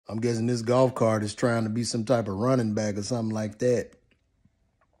I'm guessing this golf cart is trying to be some type of running back or something like that.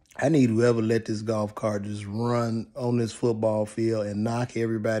 I need whoever let this golf cart just run on this football field and knock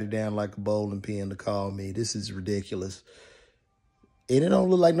everybody down like a bowling pin to call me. This is ridiculous. And it don't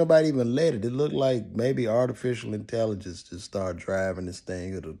look like nobody even let it. It looked like maybe artificial intelligence just started driving this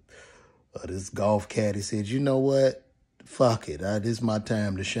thing. Or this golf caddy said, you know what? Fuck it. This is my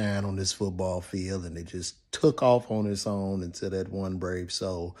time to shine on this football field. And it just took off on its own until that one brave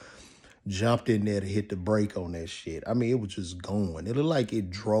soul jumped in there to hit the brake on that shit. I mean, it was just going. It looked like it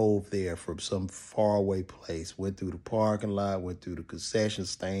drove there from some faraway place, went through the parking lot, went through the concession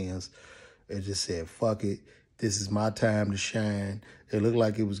stands, and just said, fuck it. This is my time to shine. It looked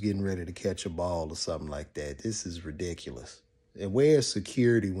like it was getting ready to catch a ball or something like that. This is ridiculous. And where's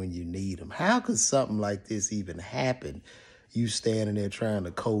security when you need them? How could something like this even happen? You standing there trying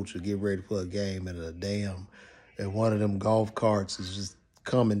to coach or get ready for a game and one of them golf carts is just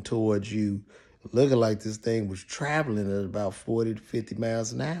coming towards you, looking like this thing was traveling at about 40 to 50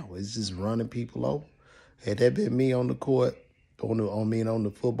 miles an hour. It's just running people over. Had that been me on the court, on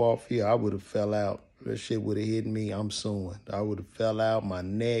the football field, I would have fell out. That shit would have hit me. I'm suing. I would have fell out. My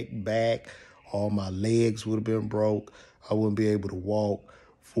neck, back, all my legs would have been broke. I wouldn't be able to walk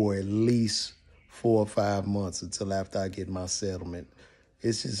for at least 4 or 5 months until after I get my settlement.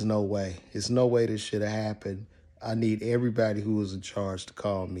 It's just no way. It's no way this should have happened. I need everybody who is in charge to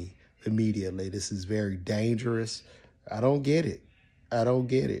call me immediately. This is very dangerous. I don't get it. I don't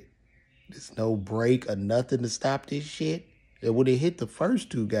get it. There's no break or nothing to stop this shit. And when it hit the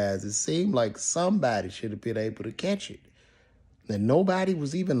first two guys, it seemed like somebody should have been able to catch it. And nobody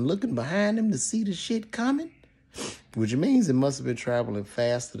was even looking behind them to see the shit coming, which means it must have been traveling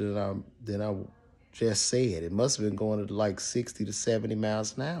faster than I just said. It must have been going at like 60 to 70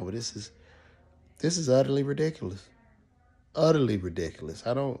 miles an hour. This is utterly ridiculous. Utterly ridiculous.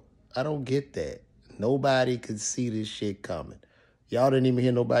 I don't get that. Nobody could see this shit coming. Y'all didn't even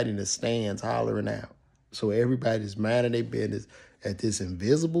hear nobody in the stands hollering out. So everybody's minding their business at this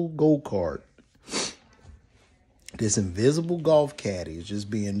invisible go-kart. This invisible golf caddy is just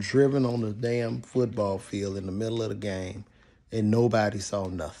being driven on the damn football field in the middle of the game, and nobody saw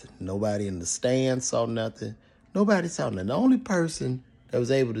nothing. Nobody in the stands saw nothing. Nobody saw nothing. The only person that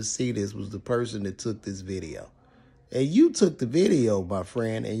was able to see this was the person that took this video. And you took the video, my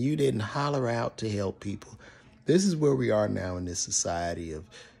friend, and you didn't holler out to help people. This is where we are now in this society of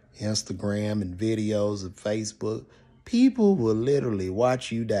Instagram and videos and Facebook. People will literally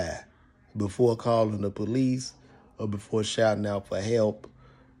watch you die before calling the police or before shouting out for help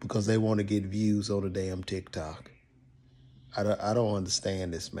because they want to get views on a damn TikTok. I don't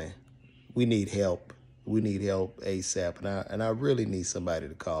understand this, man. We need help. We need help ASAP. And I really need somebody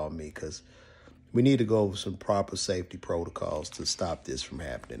to call me because we need to go over some proper safety protocols to stop this from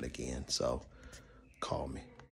happening again. So call me.